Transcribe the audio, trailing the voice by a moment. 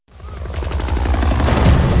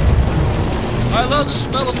love the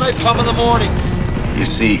smell of napalm in the morning. You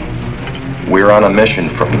see, we're on a mission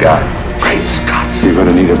from God. Great Scott. You're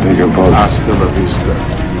gonna need a bigger boat. Hasta la vista,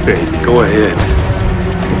 baby. Go ahead.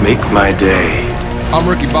 Make my day. I'm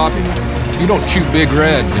Ricky Bobby. If you don't chew Big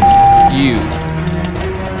Red, then you.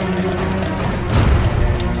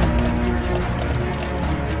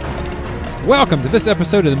 Welcome to this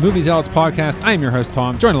episode of the Movie Zealots Podcast. I am your host,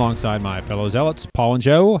 Tom, joined alongside my fellow Zealots, Paul and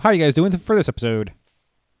Joe. How are you guys doing for this episode?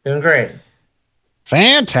 Doing great.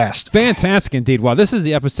 Fantastic. Fantastic indeed. Well, this is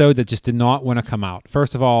the episode that just did not want to come out.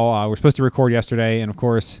 First of all, we're supposed to record yesterday, and of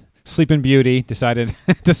course, Sleeping Beauty decided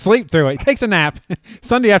to sleep through it. He takes a nap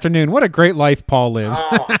Sunday afternoon. What a great life Paul lives.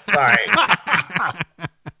 Oh, sorry.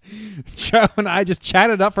 Joe and I just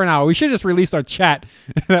chatted up for an hour. We should just release our chat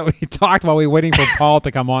that we talked while we were waiting for Paul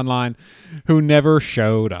to come online, who never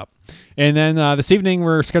showed up. And then this evening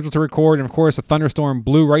we're scheduled to record, and of course a thunderstorm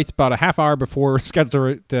blew right about a half hour before we're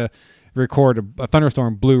scheduled to record. A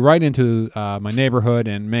thunderstorm blew right into my neighborhood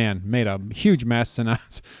and, man, made a huge mess. And I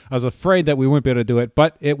was afraid that we wouldn't be able to do it,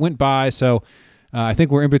 but it went by. So I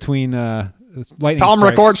think we're in between lightning Tom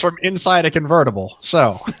strikes. records from inside a convertible,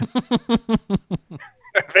 so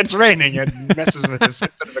if it's raining, it messes with his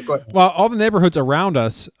sensitive equipment. Well, all the neighborhoods around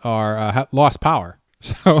us are lost power.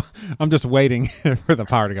 So I'm just waiting for the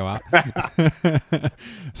power to go out.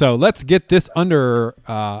 So let's get this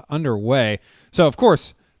underway. So, of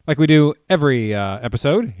course, like we do every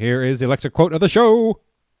episode, here is the Alexa quote of the show.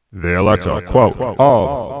 The Alexa quote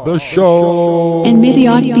of the show. And may the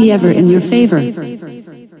odds be ever in your favor.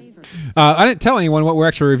 I didn't tell anyone what we're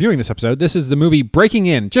actually reviewing this episode. This is the movie Breaking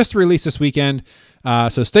In, just released this weekend.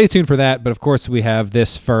 So stay tuned for that. But of course, we have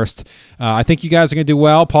this first. I think you guys are going to do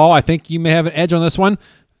well. Paul, I think you may have an edge on this one.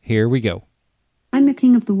 Here we go. I'm the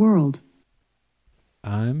king of the world.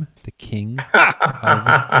 I'm the king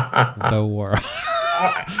of the world.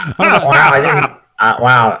 Wow.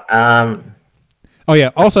 Wow. Oh, yeah.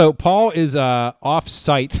 Also, Paul is off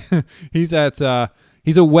site. He's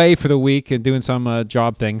he's away for the week and doing some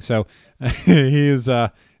job thing. So he is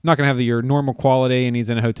not going to have your normal quality, and he's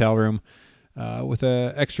in a hotel room with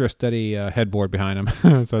an extra steady headboard behind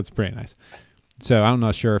him. So it's pretty nice. So I'm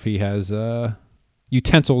not sure if he has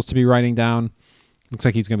utensils to be writing down. Looks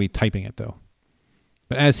like he's going to be typing it, though.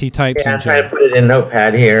 But as he types... Yeah, I'm trying to put it in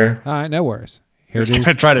Notepad here. All right, no worries. Here He's going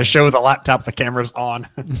to try to show the laptop the camera's on.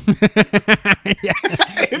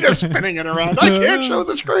 You're just spinning it around. I can't show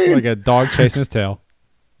the screen. Like a dog chasing his tail.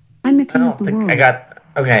 I'm the king of the world.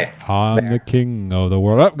 Okay. I'm the king of the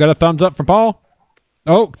world. Oh, got a thumbs up from Paul.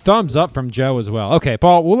 Oh, thumbs up from Joe as well. Okay,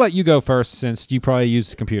 Paul, we'll let you go first since you probably use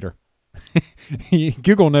the computer.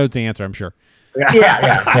 Google knows the answer, I'm sure.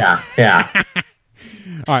 Yeah.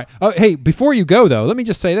 All right. Oh, hey, before you go, though, let me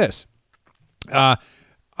just say this.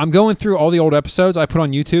 I'm going through all the old episodes I put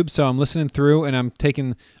on YouTube, so I'm listening through and I'm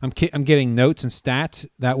getting notes and stats.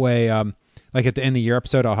 That way, like at the end of the year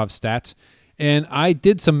episode, I'll have stats. And I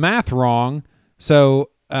did some math wrong, so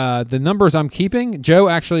the numbers I'm keeping, Joe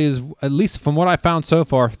actually is, at least from what I found so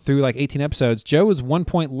far through like 18 episodes, Joe is 1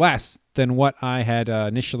 point less than what I had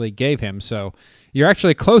initially gave him. So you're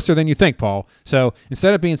actually closer than you think, Paul. So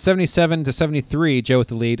instead of being 77 to 73, Joe with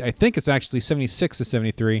the lead, I think it's actually 76 to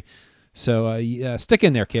 73. So stick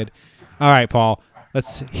in there, kid. All right, Paul,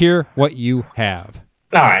 let's hear what you have.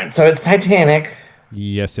 All right, so it's Titanic.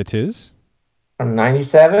 Yes, it is. From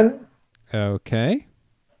 97. Okay.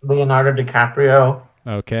 Leonardo DiCaprio.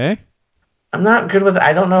 Okay. I'm not good with,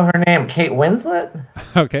 I don't know her name. Kate Winslet?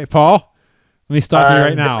 Okay, Paul, let me stop you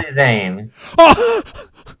right now. Billy Zane. Oh!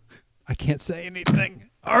 I can't say anything.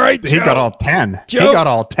 All right, Joe. He got all 10. Joe, He got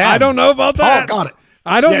all 10. I don't know about that. Paul got it.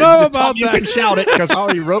 I don't know about you that. You can shout it because I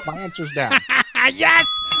already wrote my answers down. Yes!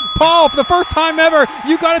 Paul, for the first time ever,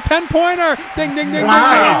 you got a 10-pointer. Ding, ding, ding,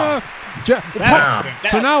 Wow. ding, ding.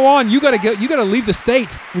 From now on, you gotta leave the state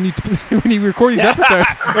when you record these episodes.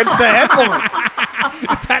 It's the headboard.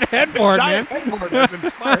 It's that headboard, man. Headboard has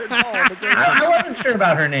inspired Paul. I wasn't sure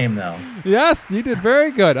about her name, though. Yes, you did very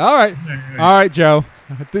good. All right, Joe.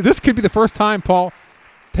 This could be the first time Paul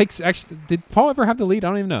takes. Actually, did Paul ever have the lead? I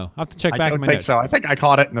don't even know. I'll have to check back in my notes. I think so. I think I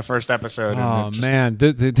caught it in the first episode. Oh man,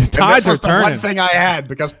 the tides are turning. The one thing I had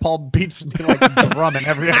because Paul beats me like a drum in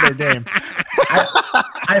every other game.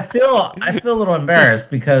 I feel a little embarrassed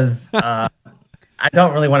because I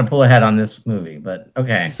don't really want to pull ahead on this movie, but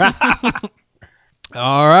okay.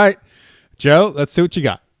 All right, Joe, let's see what you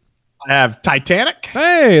got. I have Titanic.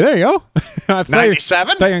 Hey, there you go.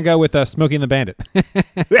 97? I thought you were going to go with Smokey and the Bandit.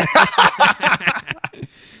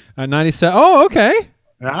 97. Oh, okay.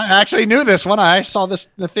 I actually knew this one. I saw this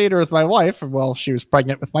in the theater with my wife while she was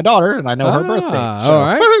pregnant with my daughter, and I know her birthday. So. All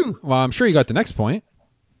right. Woo-hoo. Well, I'm sure you got the next point.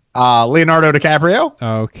 Leonardo DiCaprio.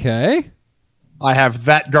 Okay. I have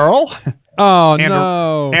That Girl. Oh, and,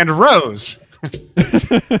 no. And Rose.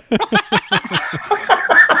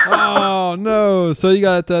 Oh, no. So you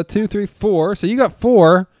got 2, 3, 4. So you got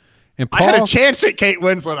 4. And Paul... I had a chance at Kate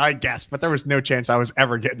Winslet, I guess, but there was no chance I was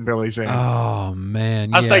ever getting Billy Zane. Oh,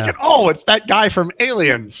 man. I was thinking, it's that guy from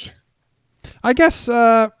Aliens. I guess...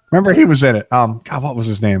 Remember he was in it. God, what was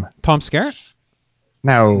his name? Tom Skerritt?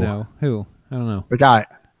 No. No. Who? I don't know. The guy.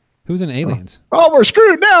 Who's in Aliens? Oh, we're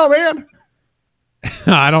screwed now, man.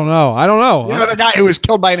 I don't know. You know the guy who was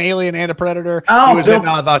killed by an alien and a predator? Oh, he was in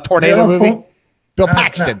the tornado movie? Bill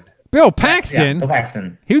Paxton. No. Bill Paxton? Yeah, Bill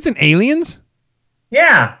Paxton. He was in Aliens?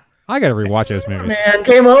 Yeah. I got to rewatch those movies. Man,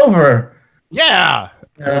 game over. Yeah.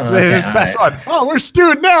 It's okay, his best one. Oh, we're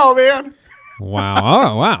stewed now, man.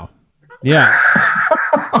 Wow. Oh, wow. Yeah.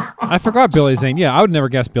 I forgot Billy Zane. Yeah, I would never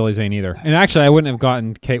guess Billy Zane either. And actually, I wouldn't have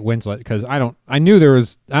gotten Kate Winslet because I knew there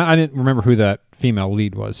was, I didn't remember who that female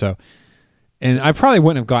lead was. So, and I probably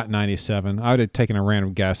wouldn't have gotten 97. I would have taken a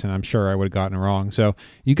random guess and I'm sure I would have gotten it wrong. So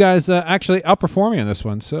you guys actually outperform me on this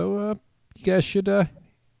one. So you guys should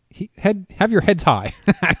have your heads high.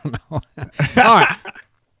 I don't know. All right.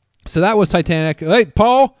 So that was Titanic. Hey,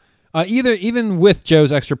 Paul, even with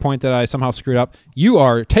Joe's extra point that I somehow screwed up, you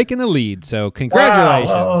are taking the lead. So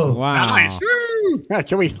congratulations. Wow. Nice. Yeah,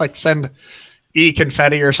 can we send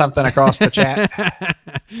confetti or something across the chat?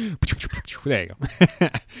 There you go.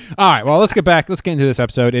 All right. Well, let's get into this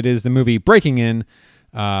episode. It is the movie Breaking In,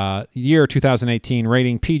 year 2018,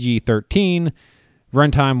 rating PG-13,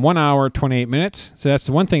 runtime 1 hour, 28 minutes. So that's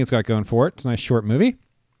the one thing it's got going for it. It's a nice short movie.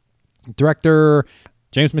 Director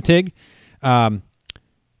James McTigg.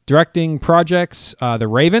 Directing projects, The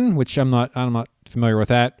Raven, which I'm not familiar with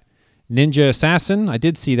that. Ninja Assassin, I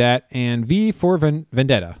did see that, and V for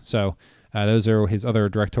Vendetta. So those are his other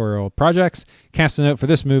directorial projects. Cast a note for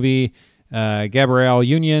this movie: Gabrielle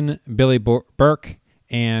Union, Billy Burke,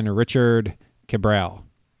 and Richard Cabral.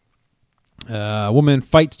 A woman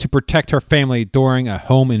fights to protect her family during a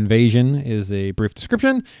home invasion is a brief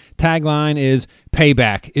description. Tagline is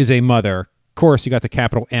 "Payback is a mother." Of course, you got the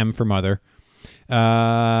capital M for mother.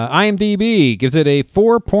 IMDb gives it a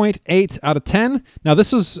 4.8 out of 10. Now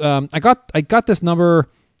this is I got this number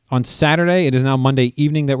on Saturday. It is now Monday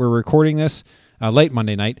evening that we're recording this, late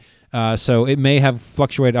Monday night. So it may have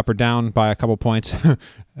fluctuated up or down by a couple points.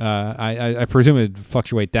 I presume it'd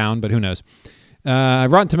fluctuate down, but who knows?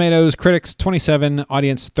 Rotten Tomatoes, critics 27,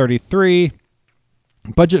 audience 33.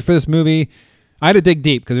 Budget for this movie, I had to dig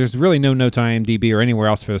deep because there's really no notes on IMDb or anywhere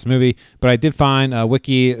else for this movie, but I did find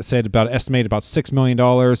Wiki said estimated about $6 million,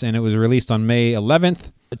 and it was released on May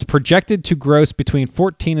 11th. It's projected to gross between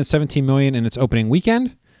 14 and 17 million in its opening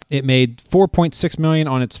weekend. It made 4.6 million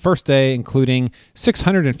on its first day, including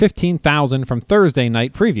 615,000 from Thursday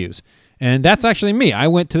night previews. And that's actually me. I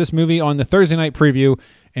went to this movie on the Thursday night preview,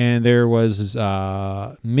 and there was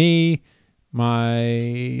me,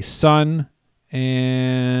 my son,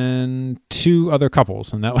 and 2 other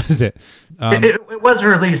couples, and that was it. It was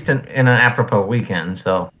released in an apropos weekend,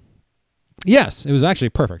 so yes, it was actually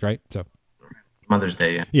perfect, right? So Mother's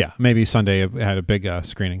Day. Yeah, maybe Sunday had a big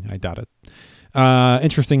screening. I doubt it.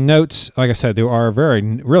 Interesting notes. Like I said, there are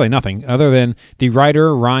really nothing other than the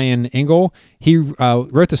writer Ryan Engel. He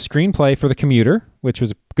wrote the screenplay for The Commuter, which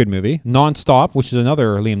was a good movie. Nonstop, which is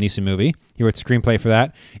another Liam Neeson movie. He wrote the screenplay for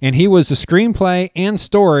that, and he was the screenplay and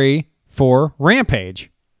story for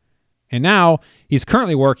Rampage. And now he's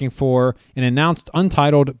currently working for an announced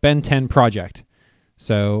untitled Ben 10 project.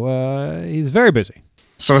 So he's very busy.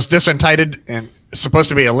 So it's Disentitled and it's supposed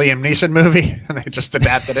to be a Liam Neeson movie, and they just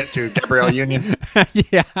adapted it to Gabrielle Union.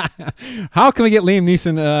 Yeah. How can we get Liam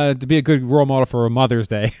Neeson to be a good role model for a Mother's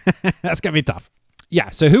Day? That's going to be tough. Yeah,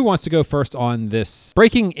 so who wants to go first on this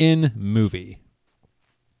Breaking In movie?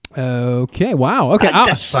 Okay, wow. Okay, I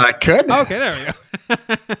guess I could. Okay, there we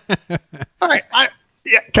go. All right.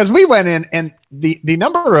 Because we went in, and the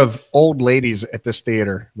number of old ladies at this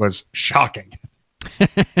theater was shocking.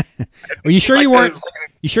 Are you sure you weren't?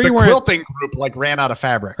 You sure you weren't? The quilting group ran out of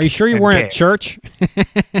fabric. Are you sure you weren't at church?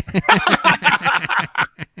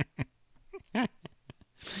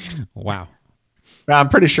 Wow. I'm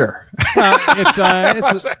pretty sure. Well,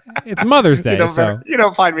 it's Mother's Day, you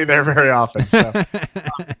don't find me there very often. So.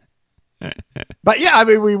 But yeah, I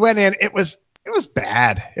mean, we went in. It was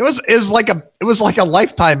bad. It was like a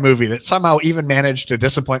Lifetime movie that somehow even managed to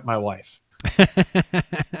disappoint my wife.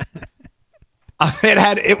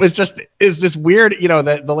 It was this weird,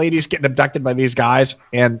 the ladies getting abducted by these guys,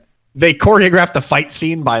 and they choreographed the fight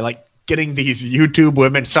scene by getting these YouTube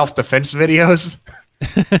women self-defense videos.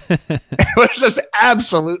 It was just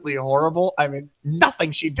absolutely horrible. I mean,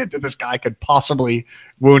 nothing she did to this guy could possibly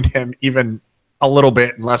wound him even a little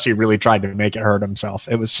bit unless he really tried to make it hurt himself.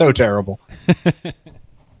 It was so terrible.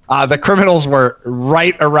 The criminals were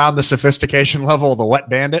right around the sophistication level of the Wet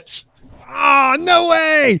Bandits. Oh, no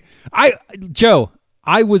way! Joe,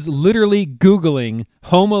 I was literally Googling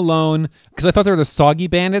Home Alone because I thought they were the Soggy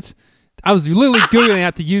Bandits. I was literally Googling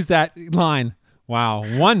that to use that line. Wow,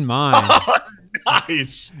 one mind. Oh,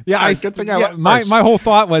 nice. Yeah, good thing my whole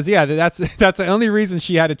thought was, that's the only reason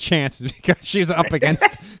she had a chance is because she's up against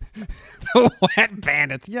the Wet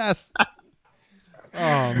Bandits. Yes.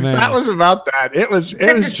 Oh man, that was about that. It was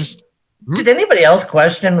just. Did anybody else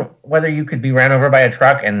question whether you could be ran over by a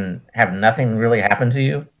truck and have nothing really happen to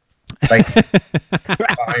you? Like,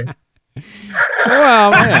 fine.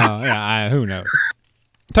 Well, yeah, who knows?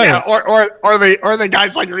 Or the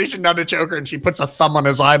guy's like reaching down to choke her and she puts a thumb on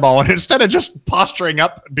his eyeball and instead of just posturing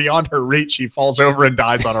up beyond her reach, she falls over and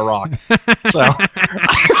dies on a rock. So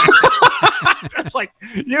it's like,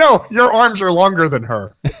 your arms are longer than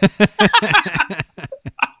her.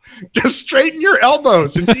 Just straighten your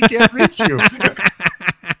elbows and she can't reach you.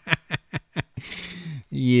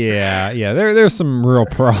 Yeah. There's some real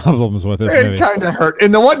problems with this movie. It kind of hurt.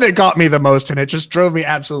 And the one that got me the most, and it just drove me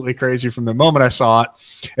absolutely crazy from the moment I saw it,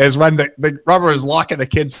 is when the robber was locking the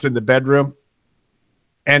kids in the bedroom,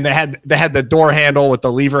 and they had the door handle with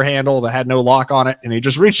the lever handle that had no lock on it, and he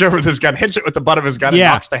just reached over with his gun, hits it with the butt of his gun, and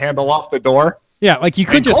knocks the handle off the door. Yeah, like you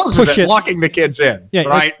could just push it, locking the kids in. Yeah,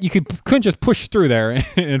 right. Like you couldn't just push through there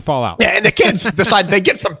and fall out. Yeah, and the kids decide they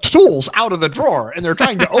get some tools out of the drawer and they're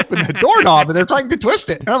trying to open the doorknob and they're trying to twist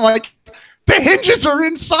it. And I'm like, the hinges are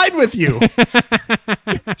inside with you.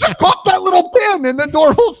 Just pop that little pin and the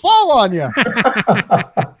door will fall on you.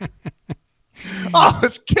 Oh,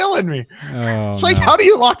 it's killing me. Oh, it's like, how do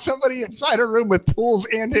you lock somebody inside a room with tools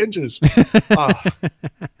and hinges?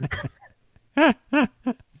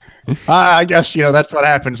 I guess, that's what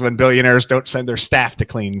happens when billionaires don't send their staff to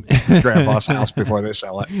clean grandpa's house before they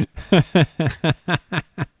sell it.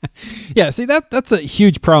 Yeah, see, that's a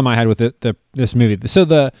huge problem I had with this movie. So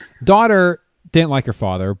the daughter didn't like her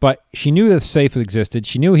father, but she knew the safe existed.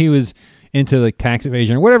 She knew he was into like tax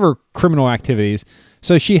evasion or whatever criminal activities.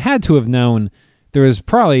 So she had to have known there was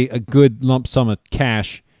probably a good lump sum of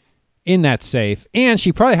cash in that safe. And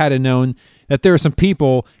she probably had to known that there were some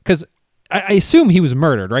people, because I assume he was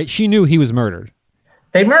murdered, right? She knew he was murdered.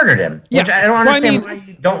 They murdered him. Which I don't understand why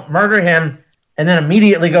you don't murder him and then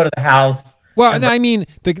immediately go to the house. Well,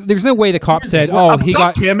 there's no way the cop said, he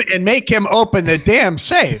got him and make him open the damn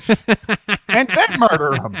safe and then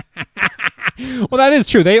murder him. Well, that is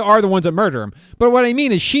true. They are the ones that murder him. But what I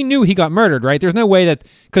mean is she knew he got murdered, right? There's no way that,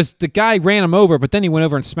 because the guy ran him over, but then he went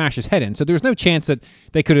over and smashed his head in. So there's no chance that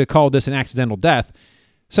they could have called this an accidental death.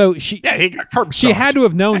 So she had to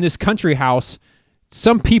have known this country house.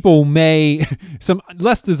 Some people some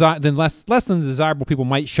less than desirable people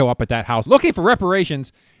might show up at that house looking for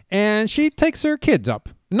reparations, and she takes her kids up.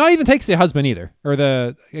 Not even takes the husband either,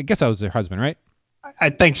 I guess that was her husband, right? I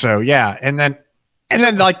think so, yeah. And then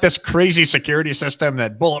like this crazy security system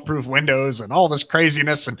that bulletproof windows and all this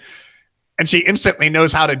craziness, and she instantly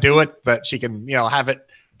knows how to do it. That she can have it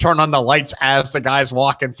turn on the lights as the guy's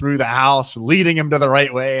walking through the house, leading him to the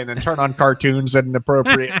right way, and then turn on cartoons at an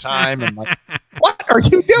appropriate time. And like, what are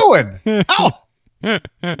you doing? How?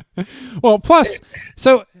 Well, plus,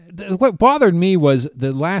 so what bothered me was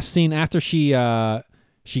the last scene after she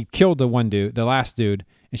killed the last dude,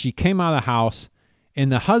 and she came out of the house,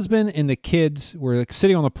 and the husband and the kids were like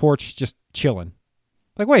sitting on the porch just chilling.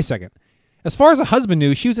 Like, wait a second. As far as the husband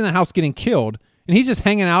knew, she was in the house getting killed, and he's just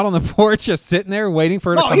hanging out on the porch, just sitting there waiting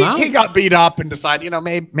for her to come out. He got beat up and decided,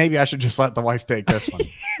 maybe I should just let the wife take this one.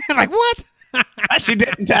 Like, what? She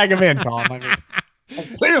didn't tag him in, Tom. I mean, I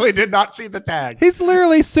clearly did not see the tag. He's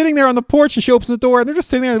literally sitting there on the porch, and she opens the door, and they're just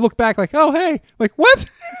sitting there and look back like, oh, hey. Like, what?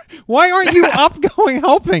 Why aren't you up going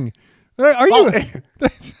helping? Are you?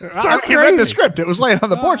 He read the script. It was laying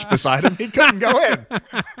on the porch beside him. He couldn't go in.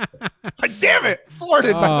 Like, damn it.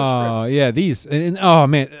 Thwarted by the script. Oh, yeah. Oh,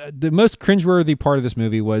 man. The most cringeworthy part of this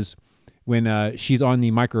movie was when she's on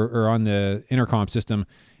the on the intercom system,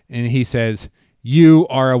 and he says, "You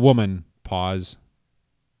are a woman." Pause.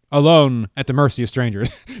 Alone at the mercy of strangers.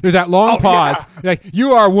 There's that long pause. Yeah. Like,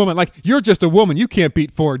 you are a woman. Like, you're just a woman. You can't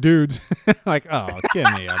beat 4 dudes. Like, oh, give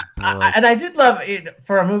me a break. And I did love it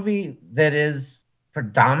for a movie that is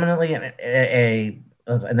predominantly an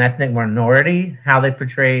ethnic minority. How they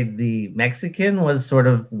portrayed the Mexican was sort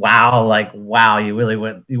of wow. Like, wow, you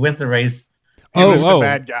went the race. He was the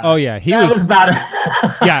bad guy. Oh yeah, he That was was. about it.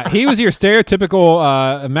 Yeah, he was your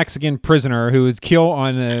stereotypical Mexican prisoner who would kill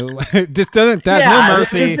on just doesn't that no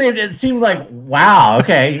mercy. It seemed like, wow,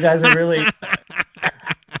 okay, you guys are really.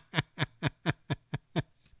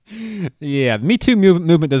 Yeah, the Me Too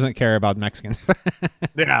movement doesn't care about Mexicans.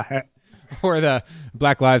 Yeah. Or the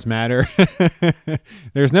Black Lives Matter.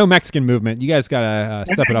 There's no Mexican movement. You guys gotta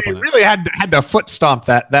step it up on that. Really had to foot stomp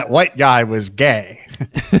that white guy was gay,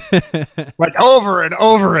 like over and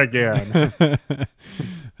over again.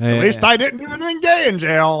 At least I didn't do anything gay in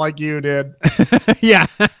jail like you did. Yeah.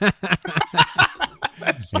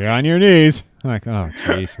 You're on your knees. Like, oh,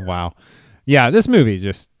 jeez, wow. Yeah, this movie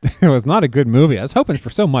just it was not a good movie. I was hoping for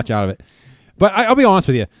so much out of it, but I'll be honest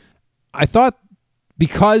with you. I thought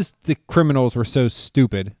because the criminals were so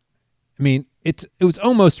stupid. I mean, it was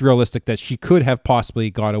almost realistic that she could have possibly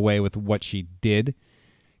got away with what she did.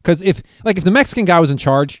 Because if the Mexican guy was in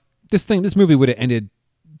charge, this movie would have ended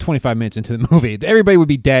 25 minutes into the movie. Everybody would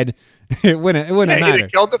be dead. It wouldn't matter. He'd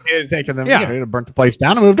have killed them. He'd have taken them. Yeah. He'd have burnt the place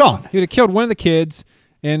down and moved on. He would have killed one of the kids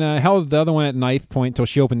and held the other one at knife point until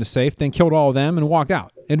she opened the safe, then killed all of them and walked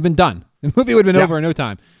out. It had been done. The movie would have been over in no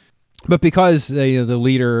time. But because the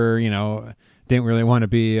leader, didn't really want to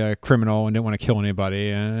be a criminal and didn't want to kill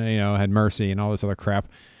anybody, and had mercy and all this other crap.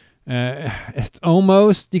 It's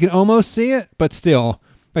almost, you can almost see it, but still,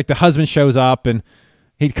 like the husband shows up and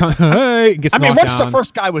he'd come, hey, gets knocked once down. the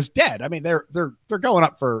first guy was dead, they're going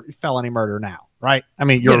up for felony murder now, right?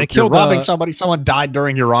 You're killed robbing somebody. Someone died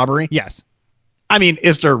during your robbery. Yes.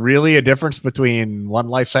 Is there really a difference between 1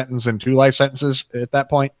 life sentence and 2 life sentences at that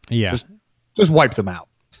point? Yeah. Just wipe them out.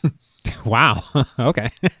 Wow.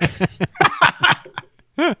 Okay.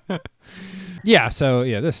 Yeah. So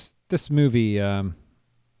yeah, this movie,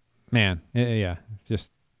 man,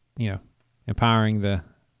 just empowering the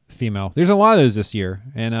female. There's a lot of those this year,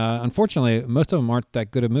 and unfortunately, most of them aren't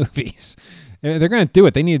that good at movies. They're gonna do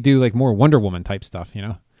it. They need to do like more Wonder Woman type stuff,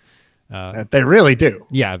 They really do.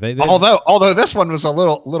 Yeah. They although this one was a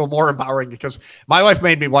little more empowering because my wife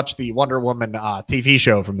made me watch the Wonder Woman TV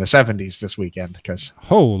show from the 70s this weekend because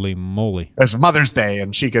holy moly, it was Mother's Day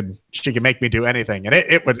and she could make me do anything, and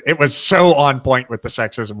it was so on point with the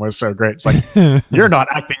sexism, was so great. It's like you're not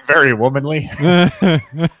acting very womanly.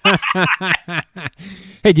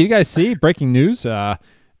 Hey, did you guys see breaking news?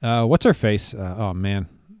 What's her face? Oh man.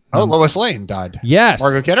 Lois Lane died. Yes.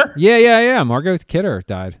 Margot Kidder? Yeah. Margot Kidder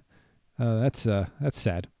died. That's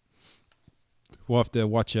sad. We'll have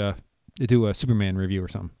to do a Superman review or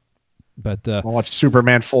something. But I'll watch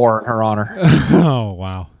Superman 4 in her honor. Oh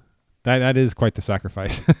wow, that is quite the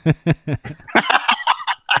sacrifice.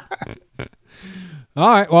 All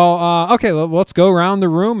right, well, okay, let's go around the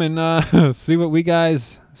room and see what you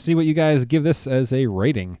guys give this as a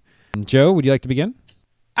rating. Joe, would you like to begin?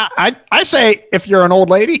 I say if you're an old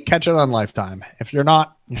lady, catch it on Lifetime. If you're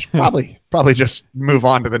not, you should probably just move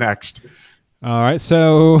on to the next. All right.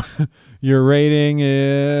 So your rating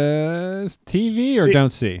is TV or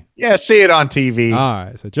don't see? Yeah, see it on TV. All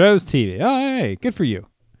right. So Joe's TV. Oh, hey, good for you.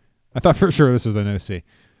 I thought for sure this was a no see.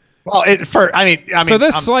 Well, so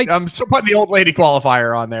this I'm still putting the old lady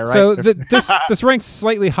qualifier on there, right? So this ranks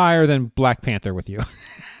slightly higher than Black Panther with you.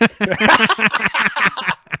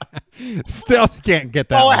 Still can't get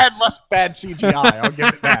that. It had less bad CGI. I'll give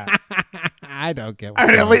it that. I don't get.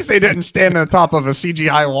 At least they didn't stand on top of a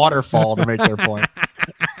CGI waterfall to make their point.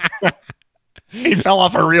 He fell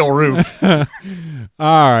off a real roof. All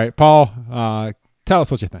right, Paul. Tell us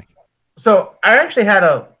what you think. So I actually had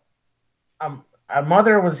a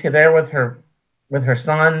mother was there with her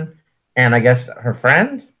son and I guess her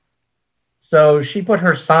friend. So she put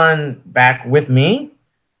her son back with me,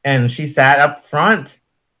 and she sat up front.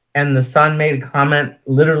 And the son made a comment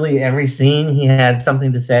literally every scene. He had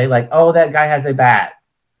something to say, like, "Oh, that guy has a bat."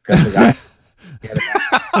 Because the guy had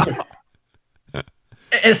a bat.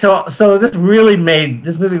 And so this movie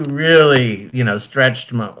really,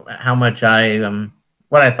 stretched how much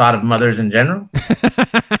what I thought of mothers in general.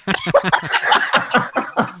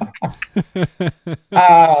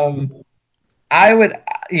 I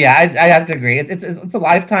have to agree. It's a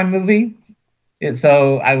Lifetime movie,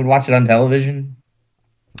 so I would watch it on television.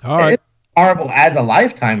 All right. It's horrible as a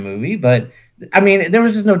Lifetime movie, but there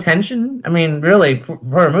was just no tension. Really,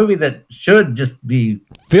 for a movie that should just be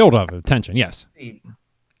filled of attention. Yes.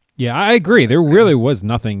 Yeah, I agree. There really was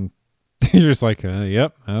nothing. You're just like,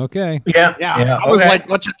 yep, okay. Yeah. I was like,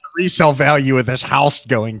 what's the resale value of this house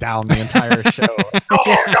going down the entire show?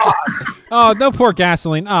 Oh God! Oh, no pour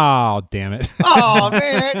gasoline. Oh, damn it! Oh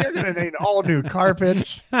man, you're gonna need all new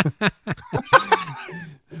carpets.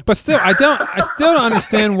 But still, I still don't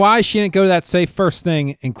understand why she didn't go to that safe first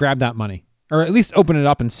thing and grab that money. or at least open it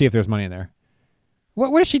up and see if there's money in there.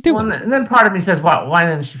 What is she doing? Well, and then part of me says, why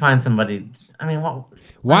didn't she find somebody? I mean,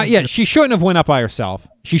 why? Yeah, she shouldn't have went up by herself.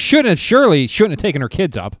 She surely shouldn't have taken her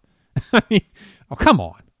kids up. I mean, oh, come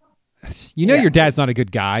on. You know your dad's not a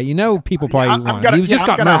good guy. You know people probably want him. He just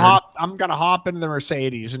got murdered. I'm gonna hop into the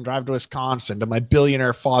Mercedes and drive to Wisconsin to my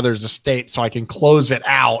billionaire father's estate so I can close it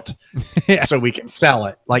out so we can sell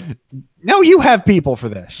it. Like, no, you have people for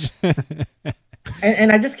this.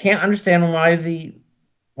 and I just can't understand why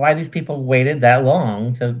these people waited that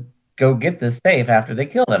long to go get this safe after they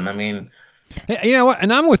killed him. I mean, you know what?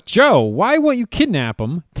 And I'm with Joe. Why won't you kidnap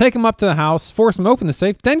him, take him up to the house, force him to open the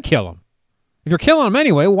safe, then kill him? If you're killing him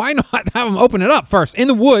anyway, why not have him open it up first in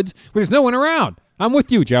the woods where there's no one around? I'm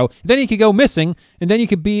with you, Joe. Then he could go missing, and then you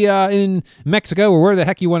could be in Mexico or where the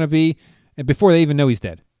heck you want to be before they even know he's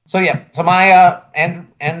dead. So yeah, so my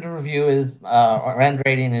end review is or end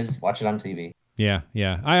rating is watch it on TV. Yeah,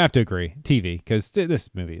 I have to agree, TV, because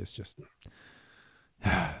this movie is just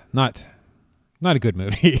not a good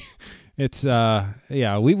movie. It's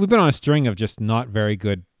we've been on a string of just not very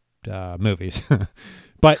good movies.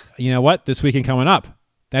 But you know what? This weekend coming up,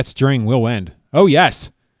 that string will end. Oh,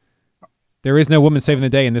 yes. There is no woman saving the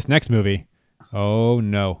day in this next movie. Oh,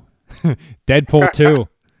 no. Deadpool 2.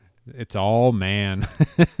 It's all man.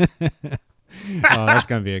 Oh, that's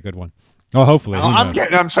going to be a good one. Oh, hopefully.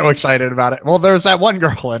 I'm so excited about it. Well, there's that one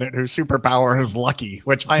girl in it whose superpower is lucky,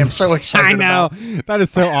 which I am so excited about. I know. That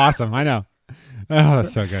is so awesome. I know. Oh,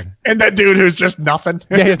 that's so good. And that dude who's just nothing.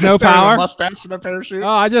 Yeah, he has no power. A mustache and a parachute. Oh,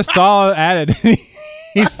 I just saw it added.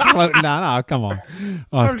 He's floating down. Oh, come on.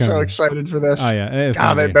 Oh, I'm so excited for this. Oh, yeah.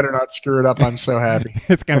 God, they better not screw it up. I'm so happy.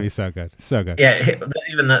 It's going to be so good. So good. Yeah,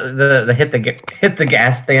 even the hit the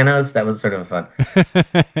gas Thanos, that was sort of fun.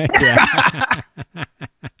 Yeah.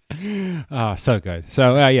 Oh, so good.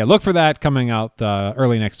 So, look for that coming out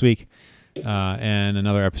early next week. And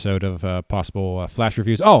another episode of possible Flash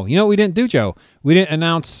reviews. Oh, you know what we didn't do, Joe? We didn't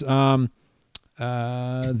announce the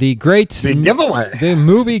giveaway, the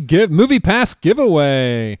movie pass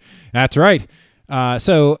giveaway. That's right.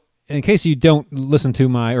 So in case you don't listen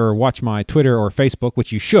to or watch my Twitter or Facebook,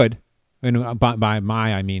 which you should, and by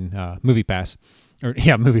my I mean Movie Pass,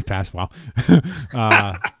 Movie Pass. Wow,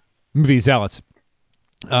 Movie Zealots.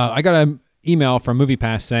 I got an email from Movie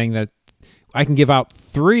Pass saying that I can give out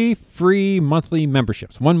 3 free monthly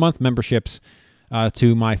memberships, 1 month memberships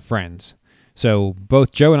to my friends. So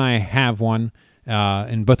both Joe and I have one,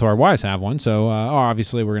 and both of our wives have one. So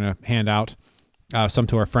obviously we're going to hand out some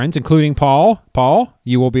to our friends, including Paul. Paul,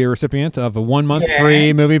 you will be a recipient of a 1 month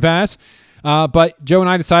free movie pass. But Joe and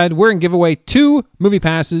I decided we're going to give away 2 movie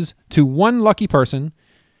passes to 1 lucky person.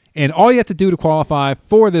 And all you have to do to qualify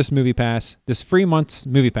for this movie pass, this free month's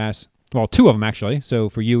movie pass, well, 2 of them actually, so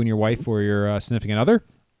for you and your wife or your significant other,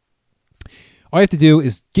 all you have to do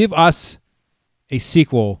is give us a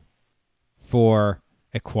sequel for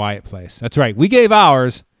A Quiet Place. That's right. We gave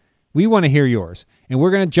ours. We want to hear yours. And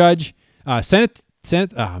we're going to judge. Send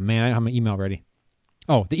it. Oh, man, I don't have my email ready.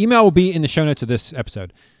 Oh, the email will be in the show notes of this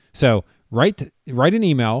episode. So write an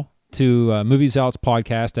email to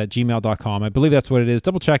moviezealotspodcast@gmail.com. I believe that's what it is.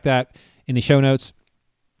 Double check that in the show notes.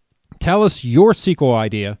 Tell us your sequel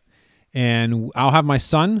idea, and I'll have my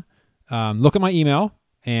son look at my email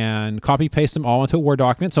and copy-paste them all into a Word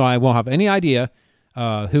document, so I won't have any idea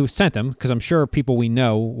who sent them, because I'm sure people we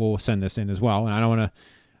know will send this in as well, and I don't want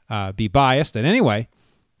to be biased in any way.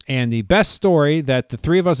 And the best story that the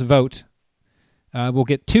 3 of us vote will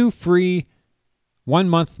get 2 free 1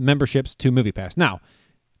 month memberships to MoviePass. Now,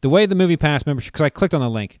 the way the MoviePass membership, because I clicked on the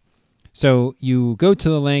link, so you go to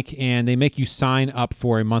the link and they make you sign up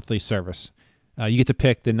for a monthly service. You get to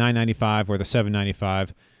pick the $9.95 or the $7.95,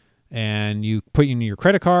 and you put in your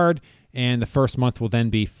credit card, and the first month will then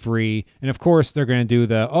be free. And of course, they're going to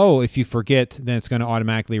do if you forget, then it's going to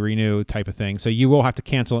automatically renew type of thing. So you will have to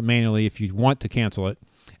cancel it manually if you want to cancel it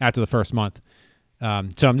after the first month.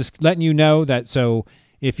 So I'm just letting you know that. So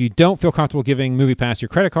if you don't feel comfortable giving MoviePass your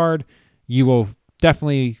credit card, you will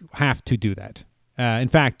definitely have to do that. In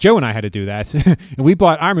fact, Joe and I had to do that. And we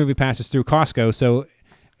bought our movie passes through Costco, so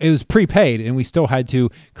it was prepaid, and we still had to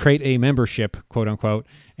create a membership, quote unquote,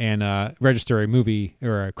 and register a movie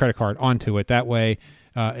or a credit card onto it. That way,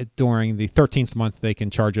 during the 13th month, they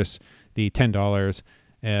can charge us the $10.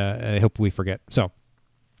 I hope we forget. So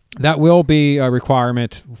that will be a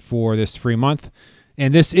requirement for this free month.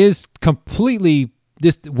 And this is completely,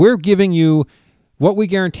 we're giving you, what we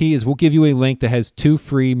guarantee is we'll give you a link that has 2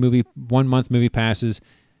 free 1 month movie passes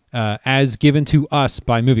as given to us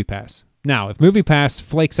by MoviePass. Now, if MoviePass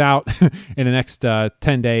flakes out in the next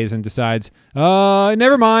 10 days and decides,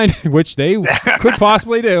 never mind, which they could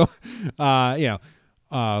possibly do, then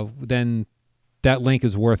that link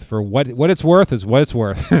is worth for what it's worth is what it's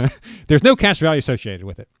worth. There's no cash value associated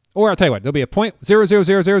with it. Or I'll tell you what, there'll be a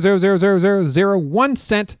 0.000000001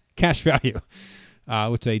 cent cash value,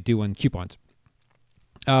 which they do on coupons.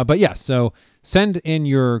 But yeah, so send in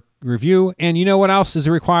your review. And you know what else is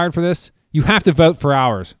required for this? You have to vote for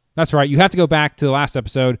ours. That's right. You have to go back to the last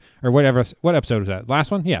episode or whatever. What episode was that?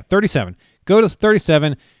 Last one? Yeah, 37. Go to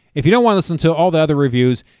 37. If you don't want to listen to all the other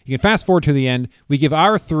reviews, you can fast forward to the end. We give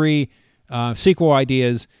our 3 sequel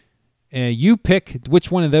ideas. You pick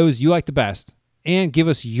which one of those you like the best and give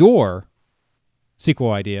us your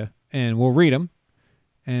sequel idea, and we'll read them,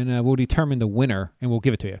 and we'll determine the winner, and we'll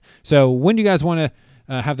give it to you. So when do you guys want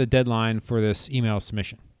to have the deadline for this email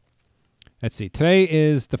submission? Let's see. Today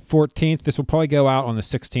is the 14th. This will probably go out on the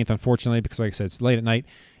 16th, unfortunately, because like I said, it's late at night,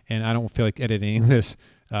 and I don't feel like editing this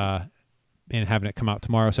and having it come out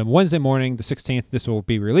tomorrow. So Wednesday morning, the 16th, this will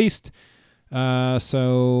be released. Do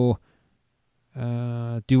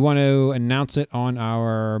you want to announce it on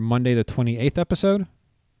our Monday the 28th episode?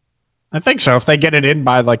 I think so. If they get it in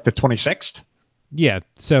by like the 26th. Yeah.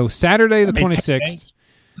 So Saturday the 26th.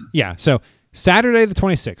 Yeah. So Saturday the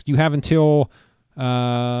 26th. You have until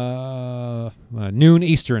noon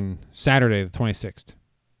Eastern, Saturday the 26th,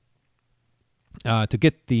 to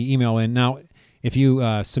get the email in. Now, if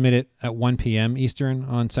you submit it at 1 p.m. Eastern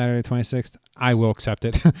on Saturday the 26th, I will accept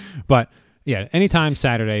it. But yeah, anytime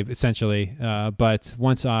Saturday, essentially. But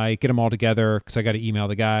once I get them all together, because I got to email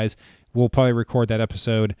the guys, we'll probably record that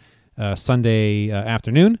episode Sunday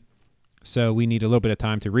afternoon. So we need a little bit of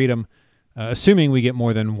time to read them, assuming we get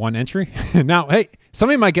more than one entry. Now, hey,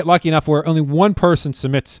 somebody might get lucky enough where only one person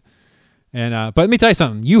submits. And but let me tell you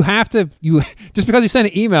something. You have to just because you send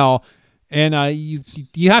an email and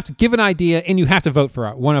you have to give an idea and you have to vote for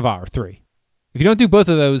one of our 3. If you don't do both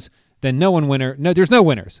of those, then there's no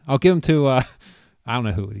winners. I'll give them to I don't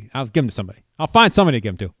know who. I'll give them to somebody. I'll find somebody to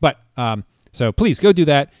give them to. But so please go do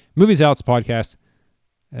that. Movies Out's podcast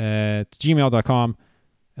at gmail.com.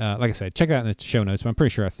 Like I said, check it out in the show notes, but I'm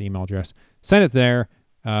pretty sure that's the email address. Send it there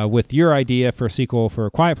with your idea for a sequel for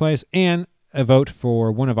A Quiet Place and a vote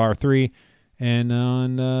for one of our 3. And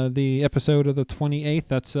on the episode of the 28th,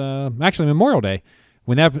 that's actually Memorial Day.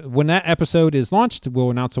 When that episode is launched, we'll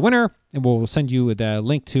announce the winner, and we'll send you the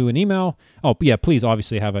link to an email. Oh, yeah, please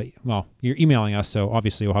obviously you're emailing us, so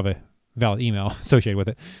obviously we'll have a valid email associated with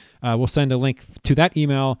it. We'll send a link to that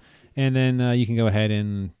email, and then you can go ahead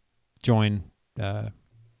and join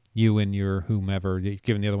you and your whomever you're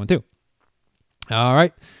giving the other one to. All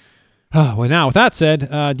right. Well, now, with that said,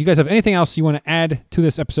 do you guys have anything else you want to add to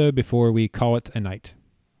this episode before we call it a night?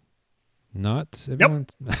 Not everyone.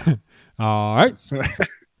 Nope. All right.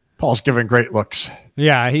 Paul's giving great looks.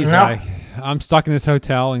 Yeah, he's like, I'm stuck in this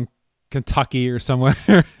hotel in Kentucky or somewhere.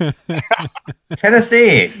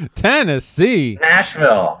 Tennessee. Wow.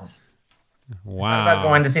 Nashville. What about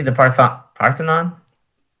going to see the Parthenon?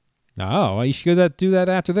 Oh, well, you should do that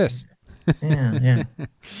after this. Yeah.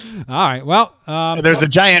 All right. Well, there's a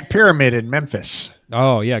giant pyramid in Memphis.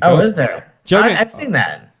 Oh, yeah. Is there? I've seen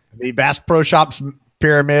that. The Bass Pro Shops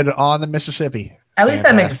pyramid on the Mississippi. At least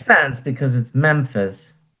that makes sense because it's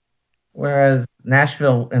Memphis. Whereas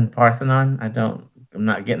Nashville and Parthenon, I'm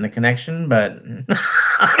not getting the connection, but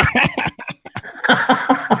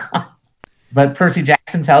but Percy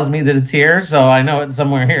Jackson tells me that it's here, so I know it's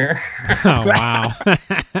somewhere here. Oh, wow.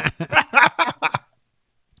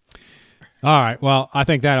 All right. Well, I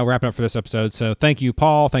think that'll wrap it up for this episode. So thank you,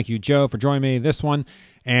 Paul. Thank you, Joe, for joining me this one.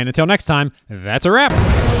 And until next time, that's a wrap.